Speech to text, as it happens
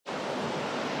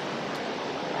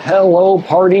Hello,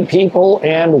 party people,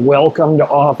 and welcome to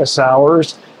Office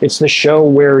Hours. It's the show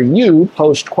where you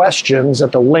post questions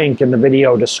at the link in the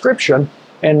video description,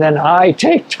 and then I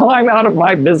take time out of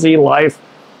my busy life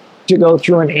to go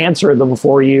through and answer them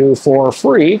for you for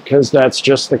free, because that's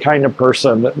just the kind of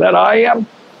person that I am.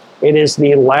 It is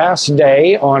the last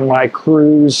day on my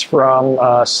cruise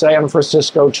from San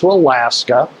Francisco to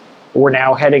Alaska. We're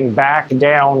now heading back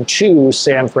down to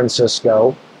San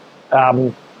Francisco.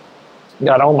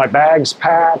 Got all my bags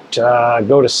packed,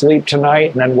 go to sleep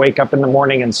tonight, and then wake up in the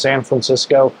morning in San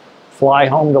Francisco, fly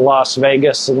home to Las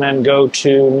Vegas, and then go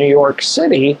to New York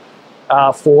City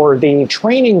for the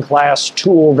training class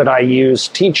tool that I use.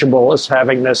 Teachable is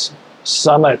having this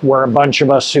summit where a bunch of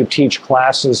us who teach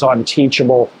classes on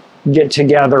Teachable get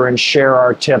together and share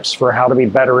our tips for how to be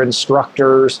better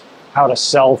instructors, how to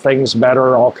sell things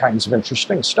better, all kinds of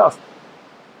interesting stuff.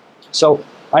 So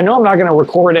I know I'm not going to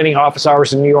record any office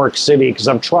hours in New York City because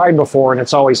I've tried before and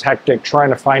it's always hectic trying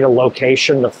to find a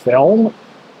location to film,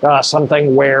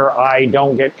 something where I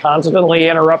don't get constantly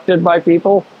interrupted by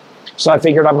people. So I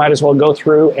figured I might as well go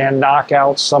through and knock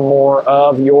out some more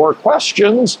of your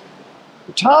questions.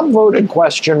 The top voted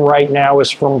question right now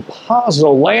is from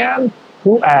Pozzolan,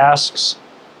 who asks,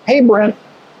 "Hey Brent,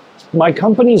 my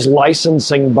company's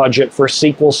licensing budget for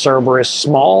SQL Server is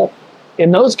small.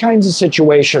 In those kinds of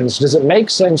situations, does it make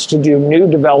sense to do new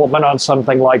development on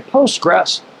something like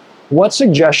Postgres? What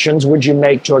suggestions would you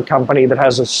make to a company that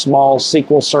has a small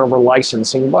SQL Server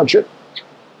licensing budget?"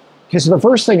 Because the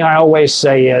first thing I always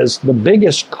say is the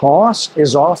biggest cost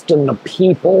is often the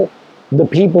people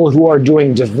who are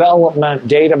doing development,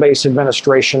 database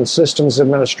administration, systems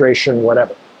administration,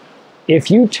 whatever.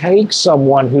 If you take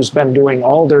someone who's been doing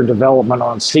all their development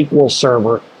on SQL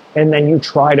Server and then you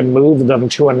try to move them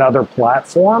to another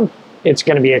platform, it's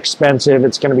going to be expensive,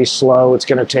 it's going to be slow, it's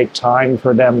going to take time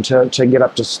for them to get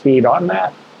up to speed on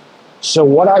that. So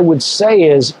what I would say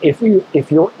is if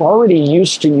you're already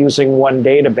used to using one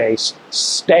database,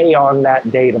 stay on that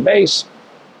database.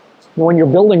 When you're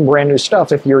building brand new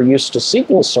stuff, if you're used to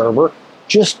SQL Server,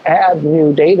 just add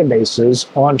new databases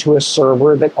onto a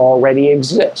server that already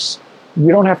exists. You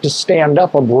don't have to stand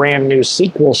up a brand new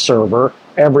SQL Server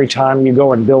every time you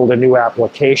go and build a new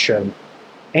application.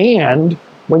 And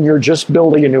when you're just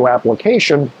building a new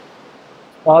application,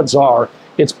 odds are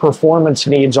its performance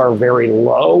needs are very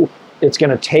low. It's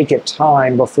going to take it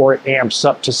time before it amps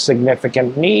up to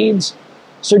significant needs.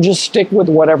 So just stick with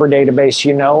whatever database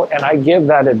you know. And I give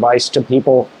that advice to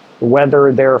people,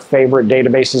 whether their favorite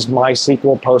database is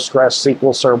MySQL, Postgres,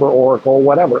 SQL Server, Oracle,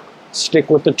 whatever. Stick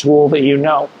with the tool that you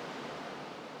know.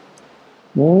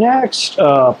 Next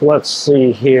up, let's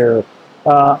see here.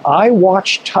 I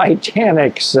Watch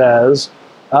Titanic says,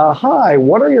 "Hi,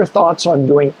 what are your thoughts on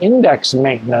doing index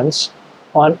maintenance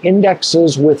on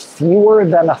indexes with fewer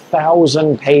than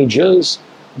 1,000 pages?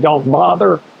 Don't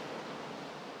bother."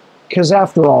 Because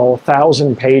after all,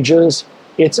 1,000 pages,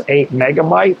 it's 8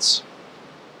 megabytes.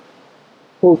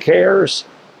 Who cares?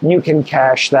 You can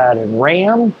cache that in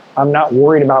RAM. I'm not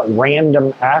worried about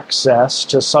random access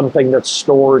to something that's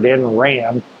stored in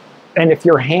RAM. And if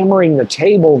you're hammering the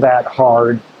table that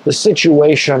hard, the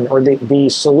situation or the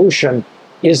solution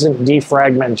isn't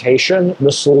defragmentation.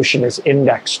 The solution is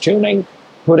index tuning,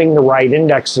 putting the right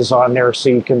indexes on there so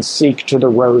you can seek to the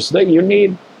rows that you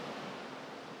need.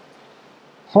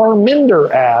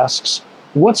 Parminder asks,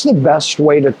 what's the best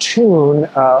way to tune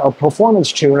a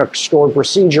performance tune a stored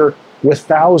procedure with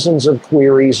thousands of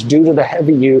queries due to the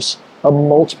heavy use of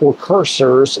multiple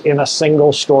cursors in a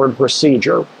single stored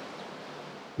procedure?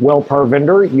 Well,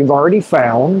 Parminder, you've already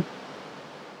found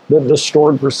that the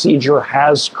stored procedure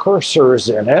has cursors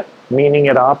in it, meaning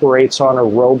it operates on a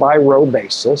row-by-row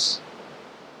basis.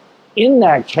 In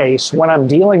that case, when I'm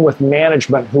dealing with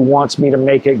management who wants me to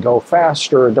make it go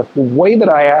faster, the way that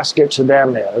I ask it to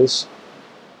them is,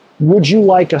 would you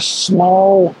like a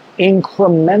small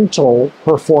incremental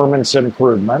performance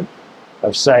improvement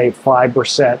of, say,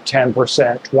 5%,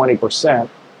 10%, 20%?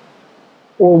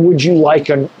 Or would you like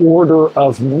an order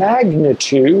of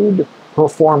magnitude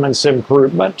performance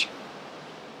improvement?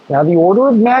 Now, the order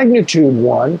of magnitude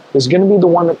one is going to be the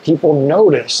one that people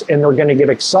notice and they're going to get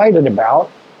excited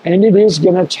about, and it is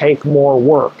going to take more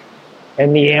work.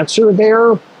 And the answer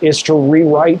there is to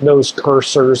rewrite those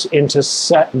cursors into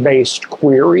set-based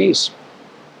queries.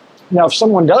 Now, if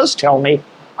someone does tell me,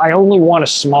 I only want a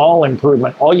small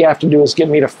improvement, all you have to do is get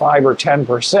me to 5 or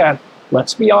 10%,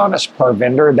 let's be honest,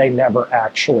 Parminder, they never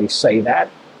actually say that.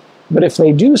 But if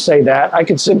they do say that, I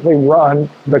could simply run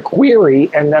the query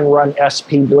and then run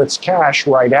SP Blitz Cache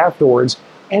right afterwards,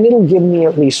 and it'll give me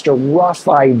at least a rough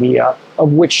idea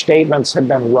of which statements have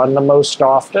been run the most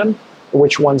often,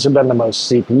 which ones have been the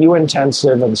most CPU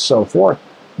intensive, and so forth.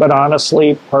 But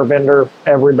honestly, Parminder,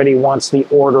 everybody wants the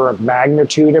order of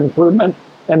magnitude improvement,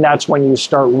 and that's when you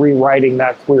start rewriting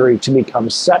that query to become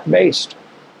set-based.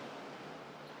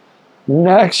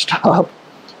 Next up,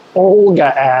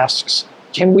 Olga asks,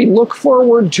 can we look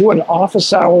forward to an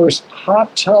office hours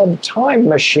hot tub time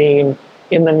machine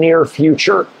in the near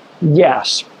future?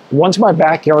 Yes. Once my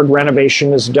backyard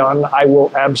renovation is done, I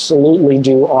will absolutely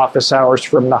do office hours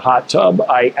from the hot tub.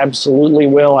 I absolutely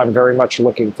will. I'm very much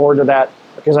looking forward to that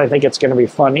because I think it's going to be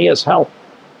funny as hell.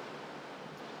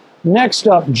 Next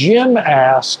up, Jim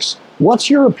asks, what's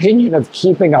your opinion of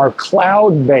keeping our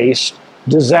cloud-based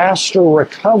disaster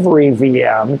recovery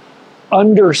VM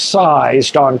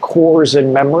undersized on cores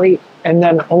and memory and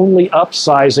then only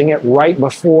upsizing it right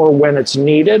before when it's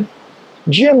needed?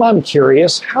 Jim, I'm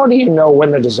curious, how do you know when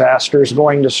the disaster is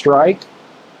going to strike?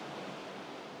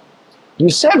 You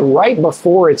said right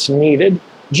before it's needed.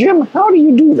 Jim, how do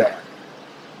you do that?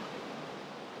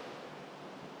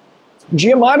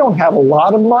 Jim, I don't have a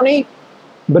lot of money,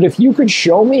 but if you could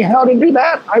show me how to do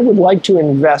that, I would like to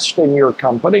invest in your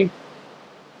company.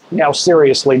 Now,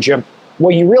 seriously, Jim,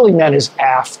 what you really meant is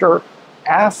after.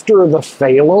 After the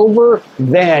failover,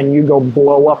 then you go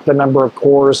blow up the number of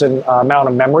cores and amount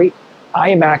of memory. I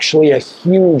am actually a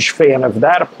huge fan of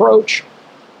that approach.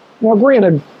 Now,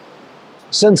 granted,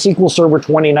 since SQL Server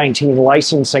 2019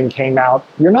 licensing came out,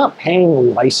 you're not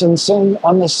paying licensing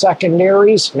on the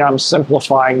secondaries. Now, I'm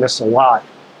simplifying this a lot.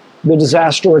 The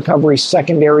disaster recovery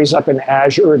secondaries up in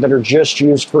Azure that are just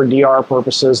used for DR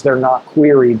purposes, they're not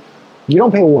queried. You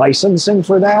don't pay licensing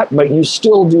for that, but you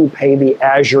still do pay the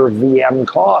Azure VM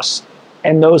costs,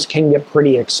 and those can get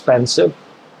pretty expensive.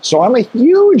 So I'm a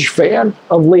huge fan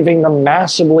of leaving them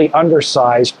massively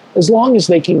undersized as long as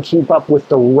they can keep up with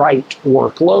the right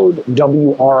workload,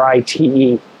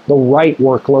 W-R-I-T-E, the right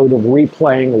workload of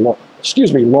replaying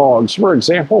logs, for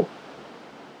example.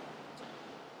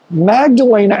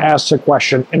 Magdalena asks a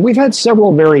question, and we've had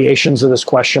several variations of this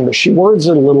question, but she words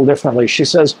it a little differently. She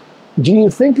says, do you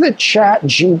think that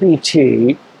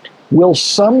ChatGPT will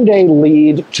someday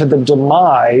lead to the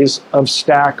demise of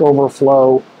Stack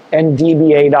Overflow and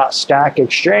DBA.Stack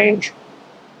Exchange?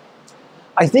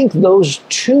 I think those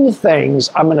two things,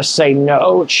 I'm going to say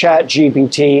no,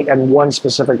 ChatGPT and one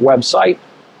specific website.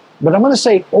 But I'm going to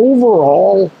say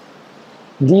overall,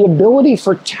 the ability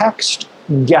for text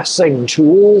guessing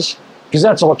tools, because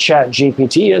that's all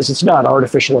ChatGPT is, it's not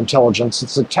artificial intelligence,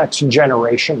 it's a text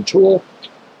generation tool.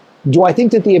 Do I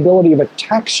think that the ability of a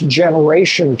text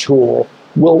generation tool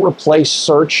will replace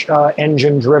search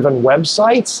engine-driven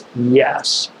websites?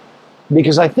 Yes.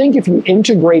 Because I think if you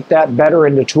integrate that better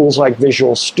into tools like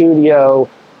Visual Studio,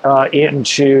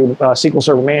 into SQL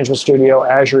Server Management Studio,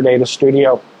 Azure Data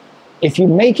Studio, if you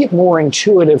make it more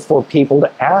intuitive for people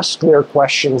to ask their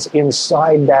questions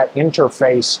inside that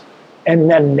interface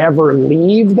and then never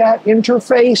leave that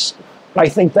interface, I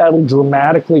think that'll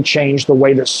dramatically change the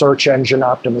way that search engine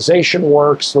optimization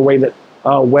works, the way that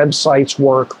websites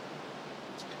work.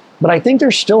 But I think there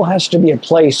still has to be a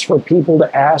place for people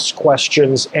to ask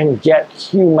questions and get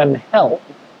human help.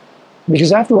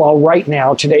 Because after all, right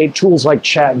now, today, tools like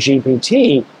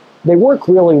ChatGPT, they work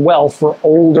really well for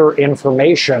older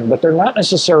information, but they're not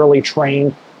necessarily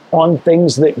trained on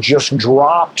things that just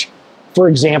dropped. For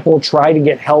example, try to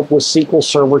get help with SQL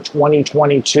Server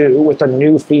 2022 with a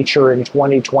new feature in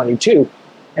 2022.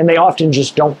 And they often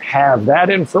just don't have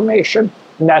that information.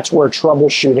 And that's where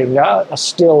troubleshooting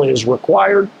still is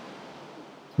required.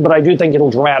 But I do think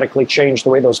it'll dramatically change the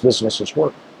way those businesses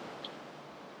work.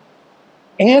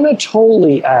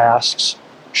 Anatoly asks,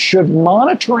 should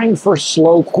monitoring for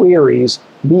slow queries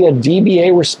be a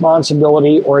DBA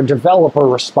responsibility or a developer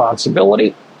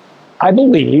responsibility? I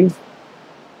believe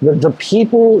that the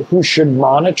people who should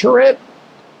monitor it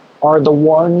are the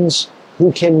ones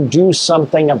who can do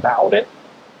something about it.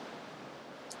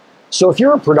 So if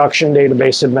you're a production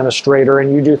database administrator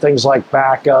and you do things like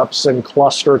backups and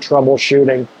cluster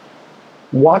troubleshooting,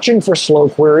 watching for slow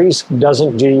queries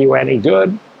doesn't do you any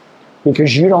good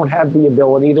because you don't have the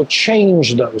ability to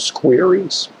change those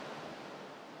queries.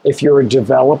 If you're a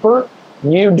developer,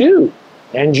 you do,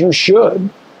 and you should.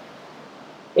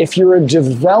 If you're a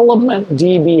development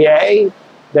DBA,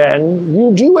 then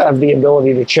you do have the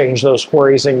ability to change those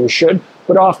queries, and you should.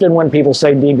 But often when people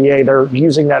say DBA, they're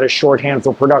using that as shorthand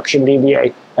for production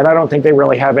DBA, and I don't think they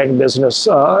really have any business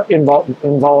should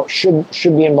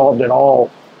be involved at all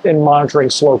in monitoring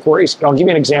slow queries. I'll give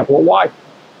you an example of why.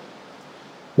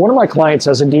 One of my clients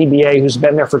has a DBA who's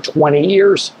been there for 20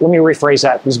 years. Let me rephrase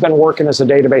that. He's been working as a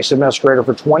database administrator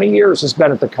for 20 years, has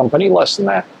been at the company less than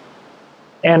that.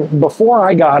 And before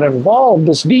I got involved,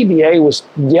 this DBA was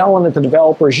yelling at the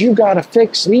developers, you got to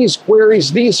fix these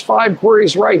queries. These 5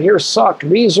 queries right here suck.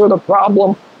 These are the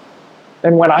problem.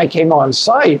 And when I came on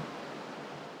site,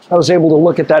 I was able to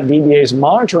look at that DBA's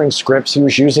monitoring scripts. He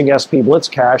was using SP Blitz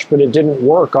Cache, but it didn't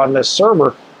work on this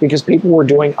server because people were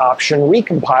doing option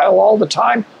recompile all the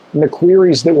time. And the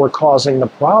queries that were causing the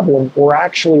problem were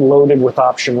actually loaded with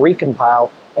option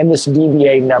recompile, and this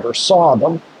DBA never saw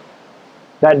them.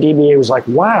 That DBA was like,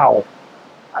 wow,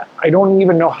 I don't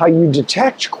even know how you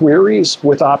detect queries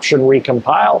with option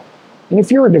recompile. And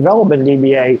if you're a development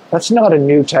DBA, that's not a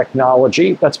new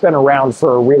technology. That's been around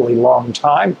for a really long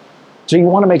time. So you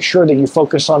want to make sure that you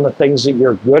focus on the things that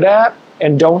you're good at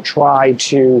and don't try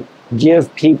to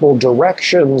give people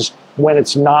directions when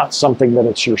it's not something that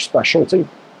it's your specialty.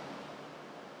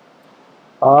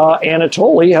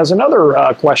 Anatoly has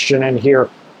another question in here.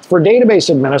 For database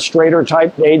administrator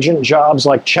type agent jobs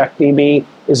like CheckDB,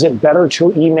 is it better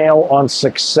to email on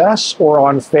success or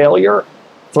on failure?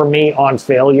 For me, on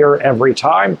failure every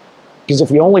time. Because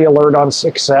if you only alert on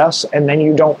success and then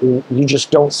you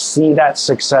just don't see that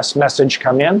success message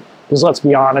come in, because let's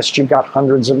be honest, you've got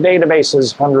hundreds of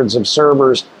databases, hundreds of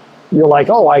servers. You're like,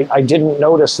 oh, I didn't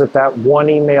notice that one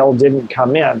email didn't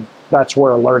come in. That's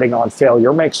where alerting on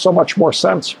failure makes so much more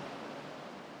sense.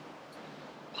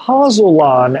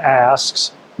 Pozzolan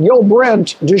asks, yo,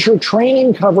 Brent, does your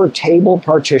training cover table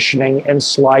partitioning and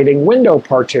sliding window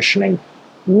partitioning?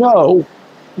 No,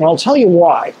 and I'll tell you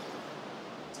why.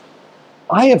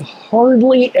 I have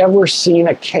hardly ever seen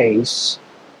a case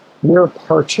where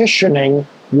partitioning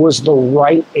was the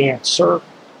right answer.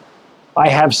 I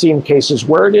have seen cases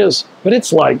where it is, but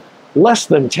it's like less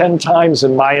than 10 times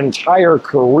in my entire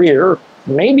career,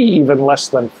 maybe even less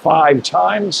than 5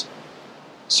 times.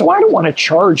 So I don't want to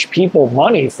charge people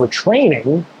money for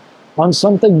training on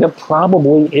something that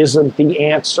probably isn't the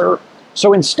answer.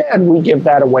 So instead, we give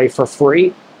that away for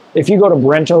free. If you go to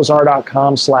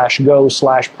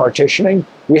brentozar.com/go/partitioning,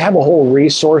 we have a whole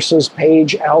resources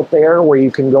page out there where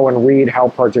you can go and read how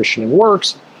partitioning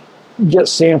works, get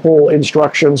sample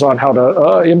instructions on how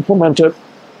to implement it.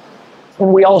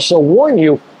 And we also warn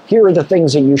you, here are the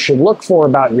things that you should look for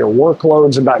about your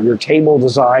workloads, about your table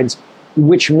designs,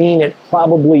 which mean it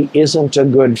probably isn't a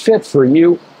good fit for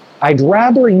you. I'd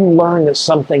rather you learn that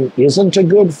something isn't a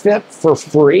good fit for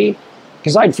free,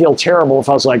 because I'd feel terrible if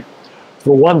I was like,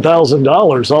 for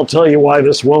 $1,000, I'll tell you why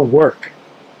this won't work.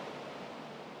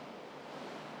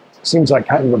 Seems like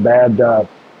kind of a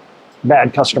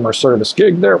bad customer service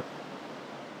gig there.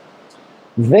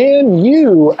 Then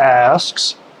you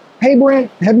asks, hey Brent,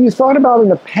 have you thought about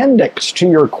an appendix to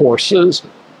your courses?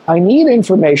 I need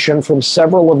information from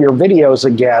several of your videos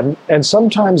again, and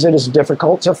sometimes it is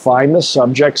difficult to find the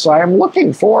subjects I am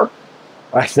looking for.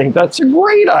 I think that's a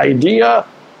great idea.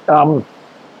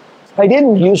 I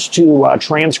didn't used to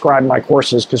transcribe my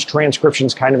courses because transcription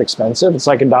is kind of expensive. It's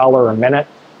like $1 a minute.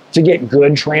 To get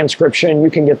good transcription, you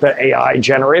can get the AI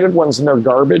generated ones and they're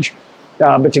garbage.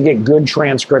 But to get good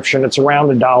transcription, it's around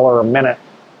 $1 a minute.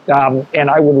 And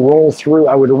I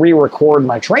would re-record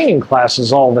my training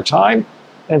classes all the time.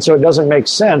 And so it doesn't make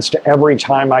sense to every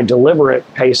time I deliver it,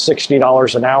 pay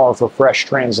 $60 an hour for fresh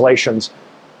translations.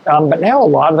 But now a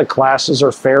lot of the classes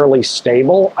are fairly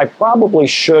stable. I probably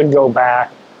should go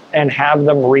back and have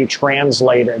them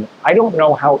retranslated. I don't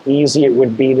know how easy it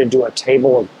would be to do a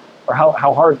table of, or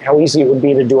how easy it would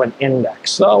be to do an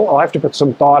index. So I'll have to put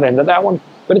some thought into that one,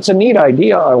 but it's a neat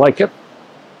idea. I like it.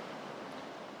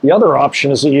 The other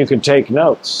option is that you could take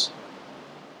notes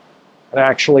and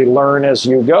actually learn as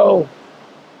you go.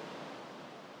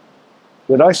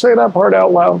 Did I say that part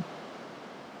out loud?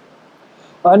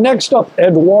 Next up,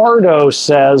 Eduardo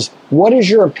says, what is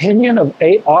your opinion of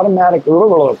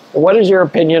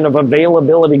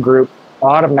availability group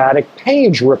automatic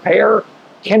page repair?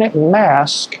 Can it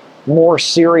mask more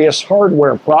serious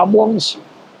hardware problems?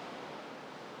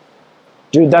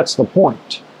 Dude, that's the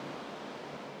point.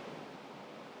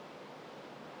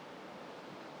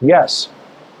 Yes,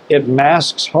 it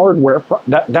masks hardware.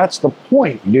 That's the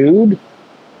point, dude.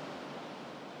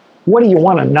 What do you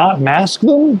want to not mask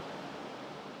them?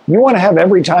 You want to have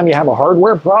every time you have a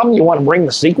hardware problem, you want to bring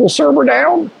the SQL server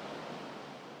down?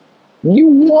 You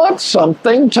want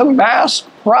something to mask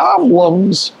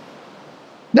problems.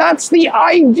 That's the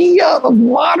idea of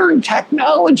modern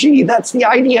technology. That's the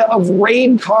idea of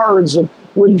RAID cards, of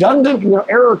redundant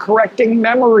error-correcting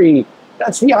memory.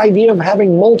 That's the idea of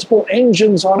having multiple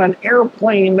engines on an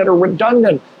airplane that are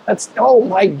redundant. That's, oh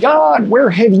my God, where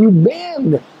have you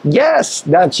been? Yes,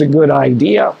 that's a good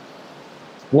idea.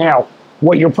 Now,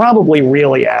 what you're probably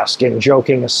really asking,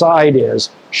 joking aside, is,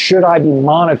 should I be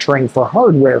monitoring for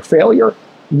hardware failure?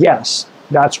 Yes,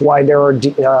 that's why there are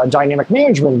dynamic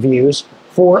management views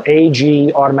for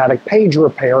AG, automatic page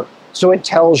repair, so it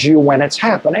tells you when it's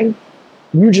happening.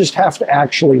 You just have to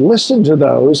actually listen to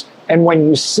those, and when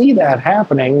you see that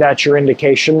happening, that's your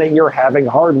indication that you're having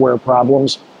hardware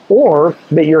problems or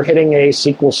that you're hitting a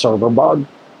SQL Server bug.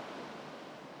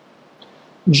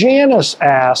 Janice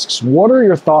asks, what are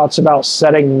your thoughts about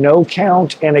setting no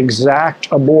count and exact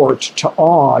abort to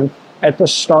on at the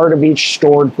start of each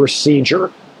stored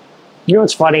procedure? You know,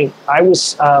 it's funny. I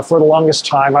was, for the longest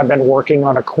time, I've been working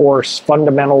on a course,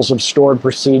 Fundamentals of Stored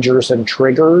Procedures and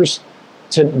Triggers,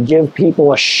 to give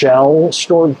people a shell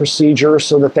stored procedure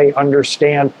so that they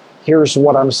understand, here's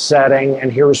what I'm setting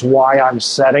and here's why I'm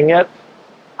setting it.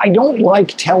 I don't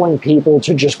like telling people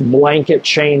to just blanket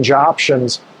change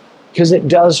options, because it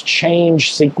does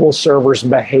change SQL Server's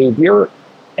behavior.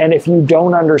 And if you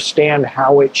don't understand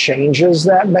how it changes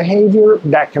that behavior,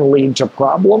 that can lead to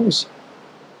problems.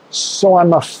 So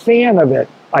I'm a fan of it.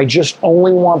 I just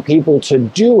only want people to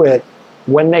do it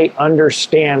when they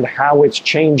understand how it's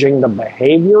changing the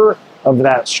behavior of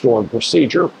that stored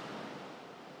procedure.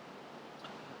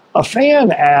 A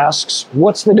fan asks,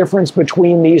 what's the difference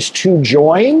between these two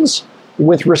joins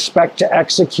with respect to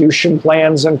execution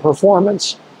plans and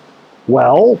performance?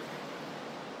 Well,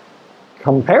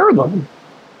 compare them.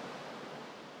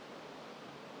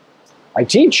 I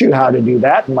teach you how to do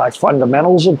that in my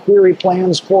Fundamentals of Query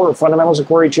Plans course, Fundamentals of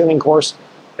Query Tuning course,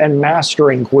 and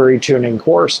Mastering Query Tuning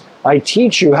course. I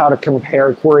teach you how to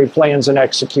compare query plans and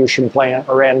execution plan,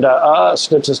 or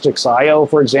statistics IO,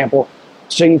 for example,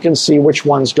 so you can see which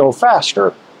ones go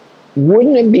faster.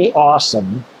 Wouldn't it be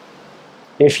awesome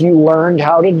if you learned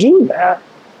how to do that?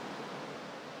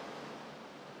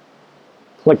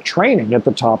 Click training at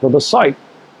the top of the site.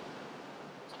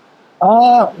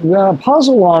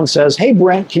 Pozzolan says, hey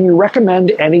Brent, can you recommend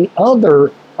any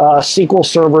other SQL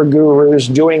Server gurus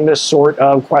doing this sort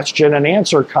of question and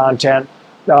answer content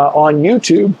on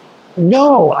YouTube?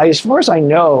 No, as far as I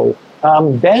know,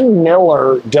 Ben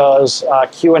Miller does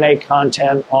Q&A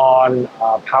content on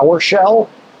PowerShell.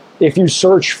 If you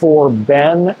search for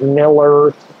Ben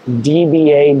Miller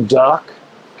DBA Duck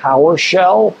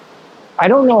PowerShell, I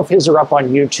don't know if his are up on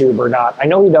YouTube or not. I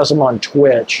know he does them on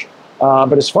Twitch.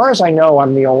 But as far as I know,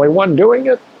 I'm the only one doing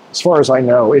it, as far as I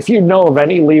know. If you know of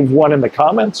any, leave one in the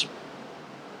comments.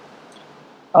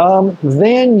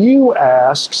 Then you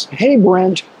asks, hey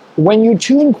Brent, when you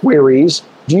tune queries,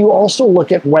 do you also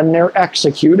look at when they're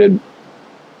executed?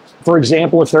 For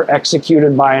example, if they're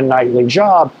executed by a nightly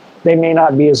job, they may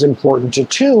not be as important to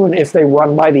tune if they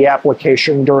run by the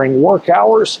application during work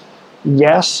hours.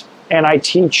 Yes, and I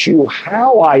teach you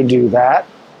how I do that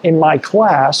in my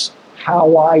class,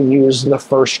 how I use the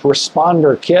First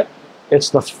Responder Kit. It's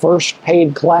the first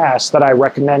paid class that I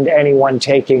recommend anyone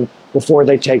taking before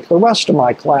they take the rest of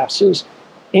my classes.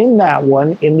 In that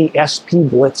one, in the SP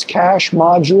Blitz Cache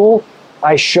module,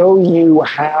 I show you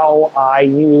how I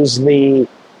use the,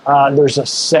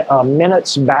 there's a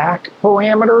minutes back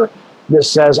parameter that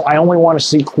says I only want to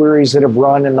see queries that have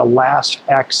run in the last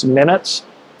X minutes.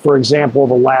 For example,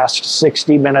 the last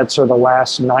 60 minutes or the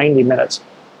last 90 minutes.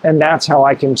 And that's how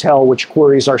I can tell which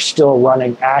queries are still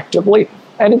running actively.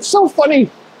 And it's so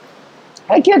funny.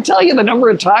 I can't tell you the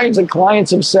number of times that clients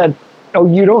have said, oh,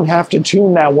 you don't have to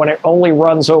tune that when it only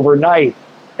runs overnight.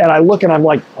 And I look and I'm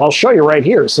like, I'll show you right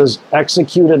here. It says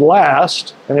executed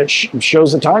last, and it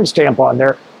shows the timestamp on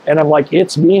there. And I'm like,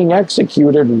 it's being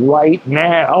executed right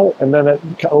now. And then it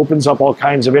opens up all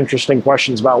kinds of interesting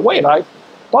questions about, wait, I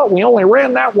thought we only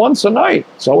ran that once a night.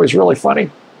 It's always really funny.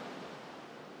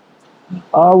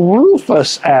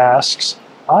 Rufus asks,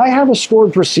 I have a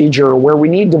stored procedure where we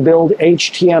need to build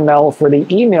HTML for the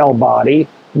email body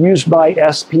used by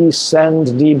SP send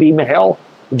DB mail.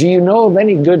 Do you know of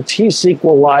any good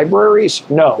T-SQL libraries?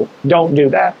 No, don't do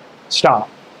that. Stop.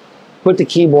 Put the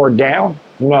keyboard down?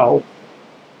 No.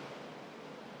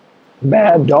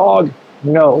 Bad dog?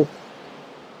 No.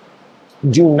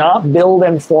 Do not build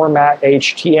and format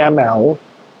HTML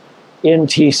in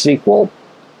T-SQL.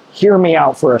 Hear me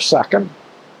out for a second.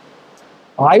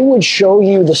 I would show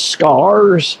you the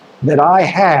scars that I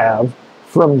have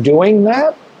from doing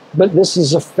that, but this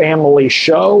is a family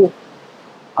show.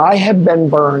 I have been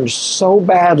burned so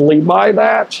badly by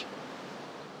that.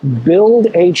 Build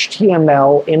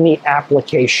HTML in the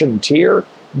application tier.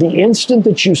 The instant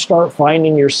that you start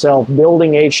finding yourself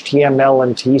building HTML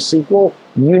in T-SQL,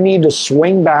 you need to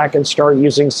swing back and start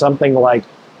using something like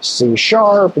C#,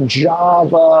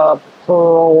 Java,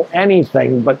 Perl,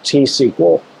 anything but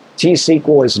T-SQL.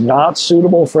 T-SQL is not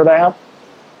suitable for that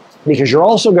because you're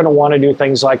also going to want to do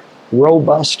things like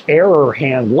robust error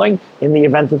handling in the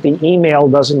event that the email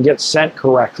doesn't get sent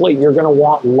correctly. You're going to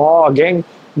want logging.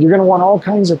 You're going to want all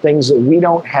kinds of things that we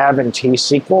don't have in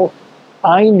T-SQL.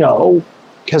 I know,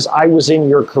 because I was in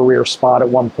your career spot at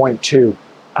one point too,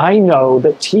 I know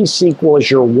that T-SQL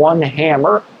is your one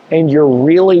hammer and you're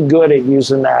really good at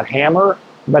using that hammer,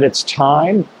 but it's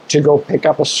time to go pick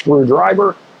up a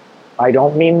screwdriver. I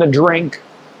don't mean the drink,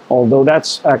 although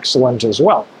that's excellent as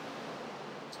well.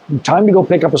 Time to go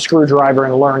pick up a screwdriver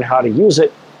and learn how to use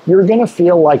it. You're going to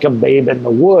feel like a babe in the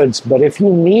woods, but if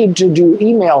you need to do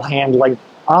email handling,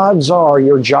 odds are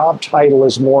your job title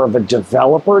is more of a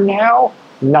developer now,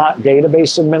 not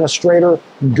database administrator.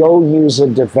 Go use a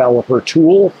developer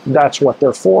tool. That's what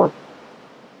they're for.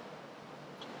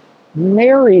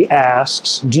 Mary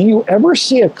asks, do you ever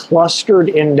see a clustered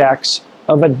index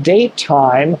of a date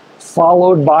time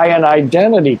followed by an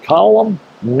identity column?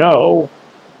 No.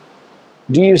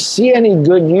 Do you see any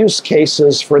good use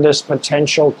cases for this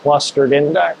potential clustered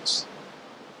index?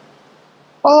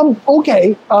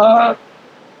 Okay.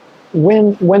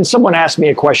 When someone asks me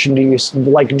a question, do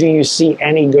you see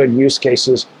any good use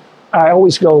cases? I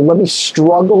always go, let me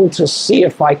struggle to see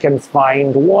if I can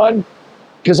find one,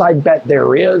 because I bet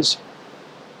there is.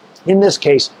 In this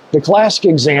case, the classic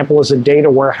example is a data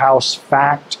warehouse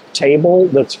fact table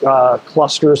that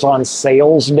clusters on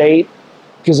sales date,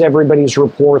 because everybody's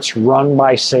reports run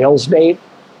by sales date.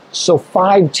 So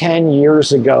 5-10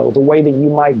 years ago, the way that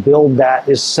you might build that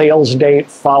is sales date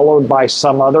followed by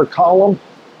some other column.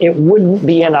 It wouldn't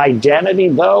be an identity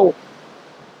though.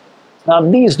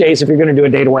 These days, if you're going to do a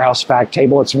data warehouse fact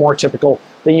table, it's more typical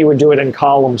that you would do it in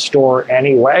column store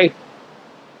anyway.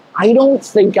 I don't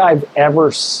think I've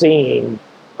ever seen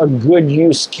a good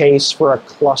use case for a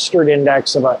clustered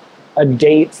index of a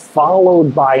date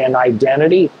followed by an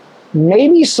identity.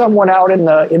 Maybe someone out in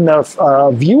the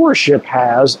viewership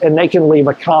has, and they can leave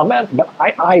a comment, but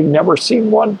I've never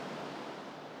seen one.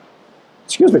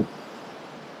 Excuse me.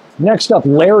 Next up,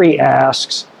 Larry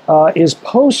asks, is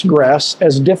Postgres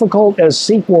as difficult as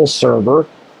SQL Server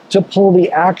to pull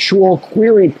the actual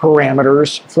query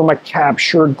parameters from a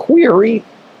captured query?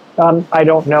 I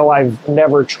don't know. I've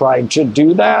never tried to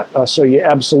do that, so you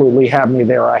absolutely have me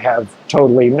there. I have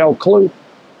totally no clue.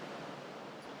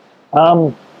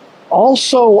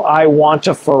 Also, I Want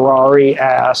a Ferrari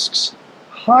asks,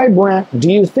 hi Brent,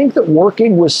 do you think that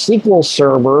working with SQL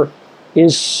Server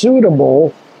is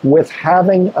suitable with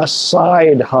having a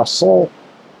side hustle?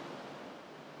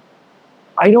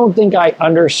 I don't think I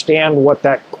understand what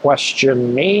that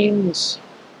question means.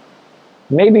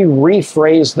 Maybe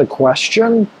rephrase the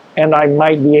question and I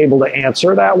might be able to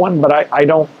answer that one, but I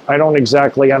don't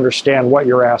exactly understand what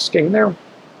you're asking there.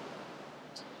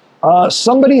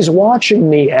 Somebody's watching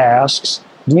me asks,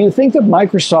 do you think that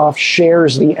Microsoft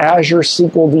shares the Azure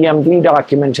SQL DMD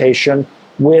documentation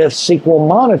with SQL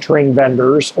monitoring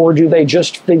vendors, or do they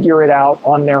just figure it out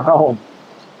on their own?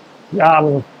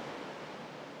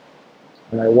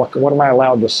 What am I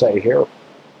allowed to say here?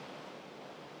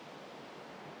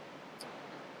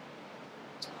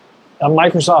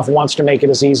 Microsoft wants to make it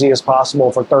as easy as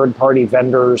possible for third-party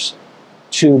vendors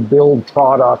to build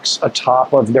products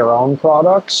atop of their own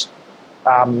products.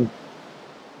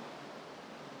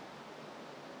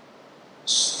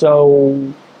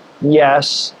 So,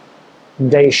 yes,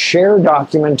 they share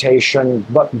documentation,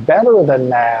 but better than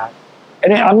that,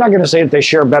 and I'm not going to say that they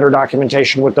share better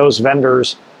documentation with those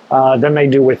vendors than they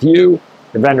do with you.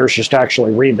 The vendors just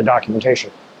actually read the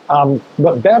documentation.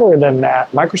 But better than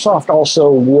that, Microsoft also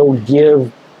will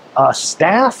give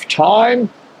staff time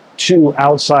to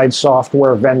outside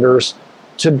software vendors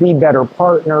to be better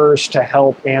partners, to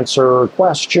help answer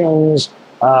questions,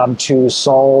 to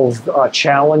solve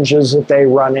challenges that they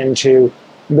run into.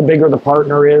 The bigger the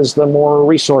partner is, the more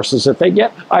resources that they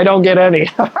get. I don't get any.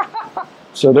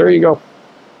 So there you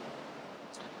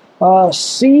go.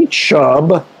 C.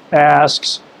 Chubb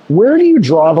asks, where do you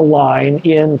draw the line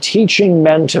in teaching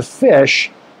men to fish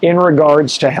in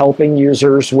regards to helping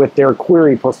users with their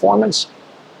query performance?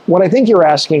 What I think you're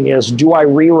asking is, do I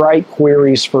rewrite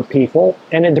queries for people?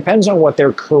 And it depends on what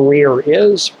their career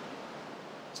is.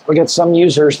 We get some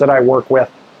users that I work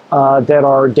with that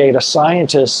are data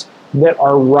scientists that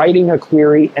are writing a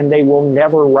query and they will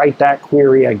never write that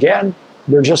query again.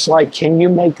 They're just like, can you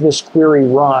make this query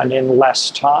run in less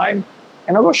time?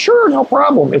 And I go, sure, no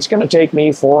problem. It's going to take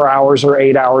me 4 hours or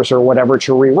 8 hours or whatever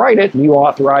to rewrite it. You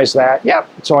authorize that? Yep.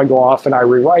 So I go off and I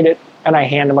rewrite it. and I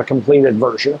hand them a completed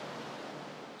version.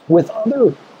 With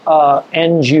other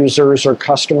end users or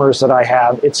customers that I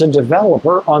have, it's a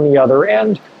developer on the other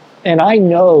end, and I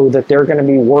know that they're going to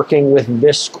be working with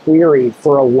this query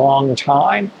for a long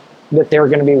time, that they're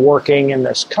going to be working in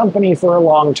this company for a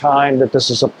long time, that this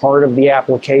is a part of the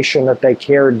application that they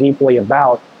care deeply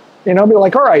about. And I'll be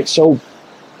like, all right, so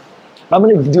I'm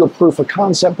going to do a proof of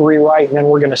concept rewrite, and then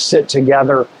we're going to sit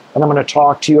together, and I'm going to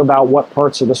talk to you about what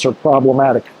parts of this are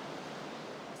problematic,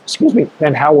 excuse me,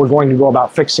 and how we're going to go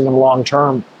about fixing them long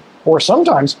term. Or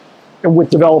sometimes with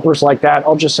developers like that,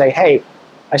 I'll just say, hey,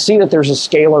 I see that there's a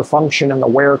scalar function in the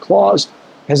where clause.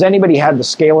 Has anybody had the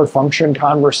scalar function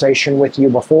conversation with you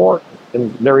before?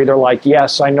 And they're either like,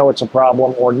 yes, I know it's a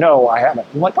problem, or no, I haven't.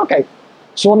 I'm like, okay,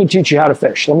 so let me teach you how to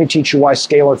fish. Let me teach you why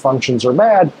scalar functions are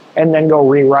bad, and then go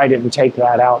rewrite it and take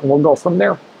that out, and we'll go from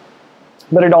there.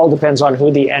 But it all depends on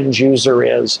who the end user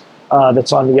is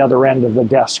that's on the other end of the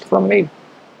desk from me.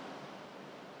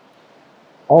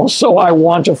 Also, I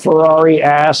Want a Ferrari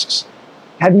asks,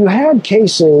 have you had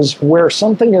cases where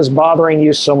something is bothering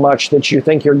you so much that you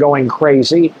think you're going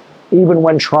crazy? Even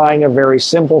when trying a very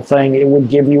simple thing, it would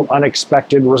give you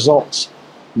unexpected results.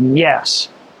 Yes.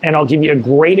 And I'll give you a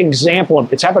great example of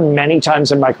it. It's happened many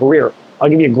times in my career. I'll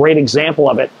give you a great example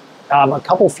of it.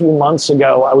 A few months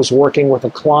ago, I was working with a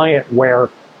client where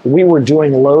we were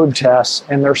doing load tests,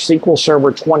 and their SQL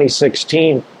Server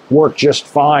 2016 worked just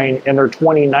fine, and their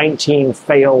 2019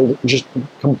 failed, just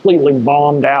completely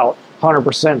bombed out. 100%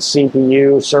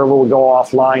 CPU, server would go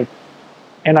offline.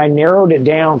 And I narrowed it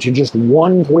down to just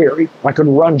one query. I could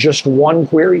run just one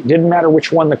query. Didn't matter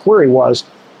which one the query was.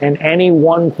 And any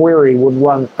one query would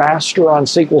run faster on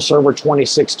SQL Server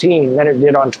 2016 than it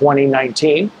did on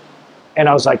 2019. And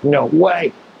I was like, no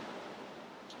way.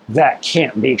 That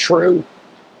can't be true.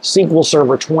 SQL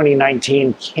Server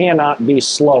 2019 cannot be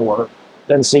slower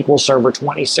than SQL Server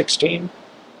 2016.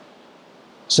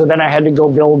 So then I had to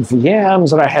go build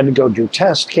VMs, and I had to go do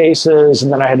test cases,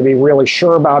 and then I had to be really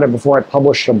sure about it before I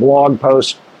published a blog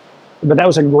post. But that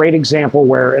was a great example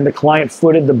where, and the client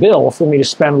footed the bill for me to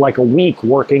spend like a week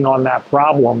working on that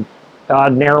problem,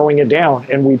 narrowing it down.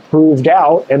 And we proved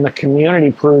out, and the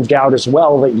community proved out as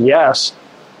well, that yes,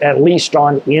 at least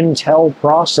on Intel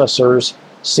processors,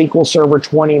 SQL Server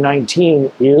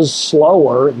 2019 is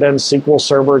slower than SQL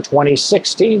Server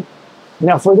 2016.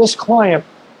 Now for this client,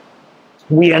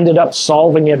 we ended up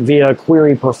solving it via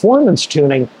query performance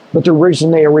tuning, but the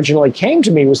reason they originally came to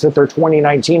me was that their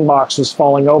 2019 box was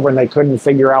falling over and they couldn't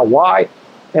figure out why,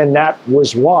 and that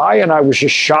was why, and I was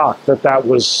just shocked that that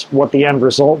was what the end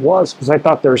result was, because I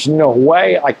thought there's no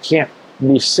way, I can't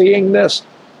be seeing this.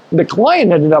 The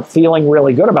client ended up feeling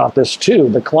really good about this too.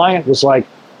 The client was like,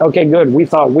 okay, good, we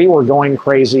thought we were going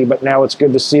crazy, but now it's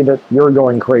good to see that you're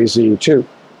going crazy too.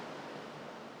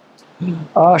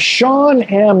 Sean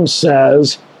M.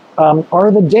 says,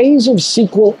 are the days of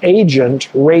SQL agent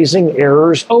raising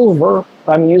errors over?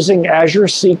 I'm using Azure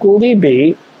SQL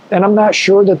DB, and I'm not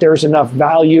sure that there's enough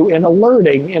value in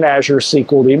alerting in Azure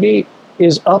SQL DB.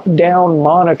 Is up-down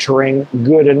monitoring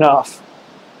good enough?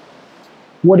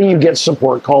 What do you get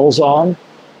support calls on?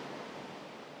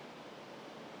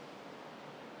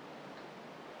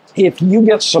 If you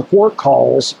get support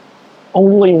calls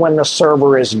only when the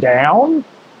server is down,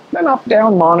 then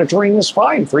up-down monitoring is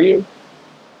fine for you.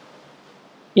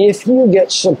 If you get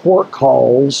support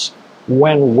calls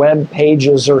when web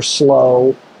pages are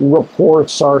slow,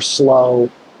 reports are slow,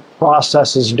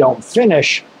 processes don't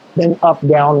finish, then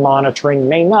up-down monitoring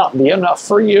may not be enough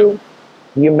for you.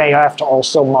 You may have to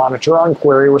also monitor on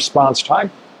query response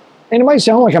time. And it might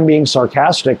sound like I'm being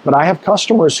sarcastic, but I have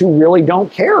customers who really don't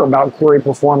care about query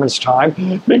performance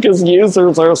time because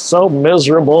users are so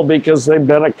miserable because they've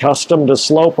been accustomed to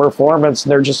slow performance,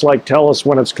 and they're just like, tell us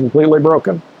when it's completely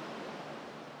broken.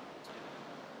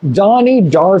 Donnie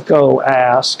Darko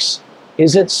asks,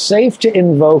 is it safe to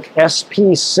invoke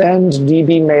SP send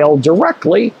dbmail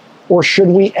directly, or should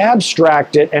we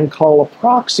abstract it and call a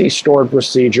proxy stored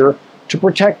procedure to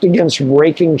protect against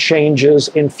breaking changes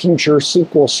in future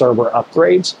SQL Server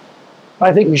upgrades?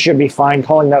 I think you should be fine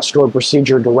calling that stored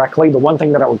procedure directly. The one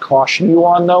thing that I would caution you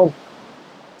on, though,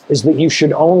 is that you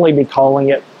should only be calling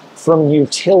it from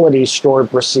utility stored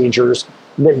procedures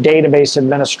that database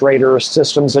administrators,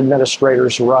 systems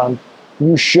administrators run.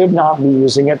 You should not be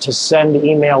using it to send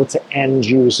email to end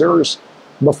users.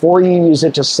 Before you use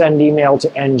it to send email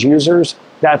to end users,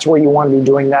 that's where you want to be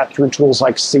doing that through tools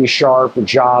like C#,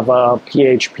 Java,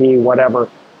 PHP, whatever.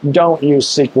 Don't use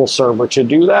SQL Server to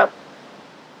do that.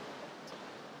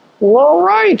 Well, all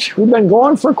right, we've been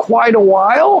going for quite a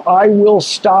while. I will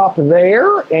stop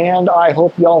there, and I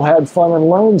hope y'all had fun and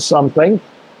learned something.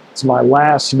 It's my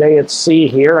last day at sea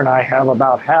here, and I have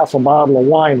about half a bottle of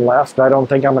wine left. I don't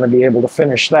think I'm going to be able to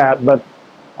finish that, but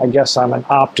I guess I'm an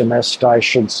optimist. I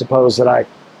should suppose that I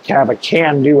have a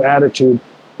can-do attitude.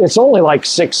 It's only like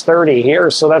 6:30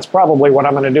 here, so that's probably what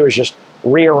I'm going to do is just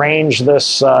rearrange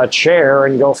this chair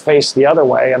and go face the other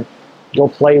way and go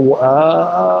play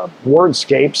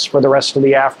Wordscapes for the rest of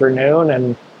the afternoon,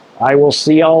 and I will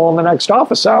see y'all in the next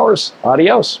office hours.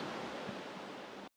 Adios.